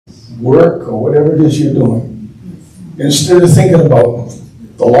work or whatever it is you're doing, instead of thinking about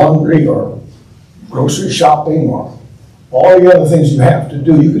the laundry or grocery shopping or all the other things you have to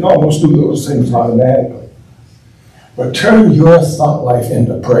do, you can almost do those things automatically. But turn your thought life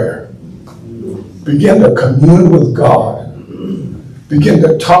into prayer. Begin to commune with God. Begin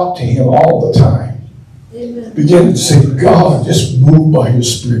to talk to Him all the time. Amen. Begin to say, God, just move by your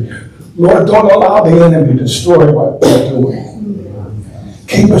Spirit. Lord, don't allow the enemy to destroy what we're doing.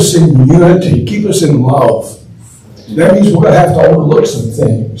 Keep us in unity. Keep us in love. That means we're going to have to overlook some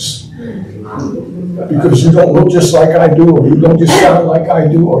things. Because you don't look just like I do, or you don't just sound like I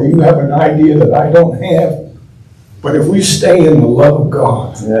do, or you have an idea that I don't have. But if we stay in the love of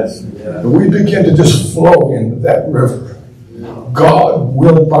God, yes, and we begin to just flow into that river, God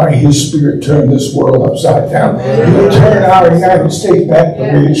will, by His Spirit, turn this world upside down. He will turn our United States back the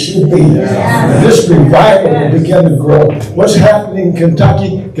way it should be. And this revival will begin to grow. What's happening in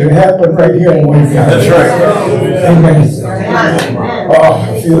Kentucky can happen right here in Wayne County. That's right. Amen. Oh,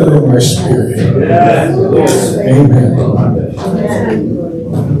 I feel it in my spirit. Amen.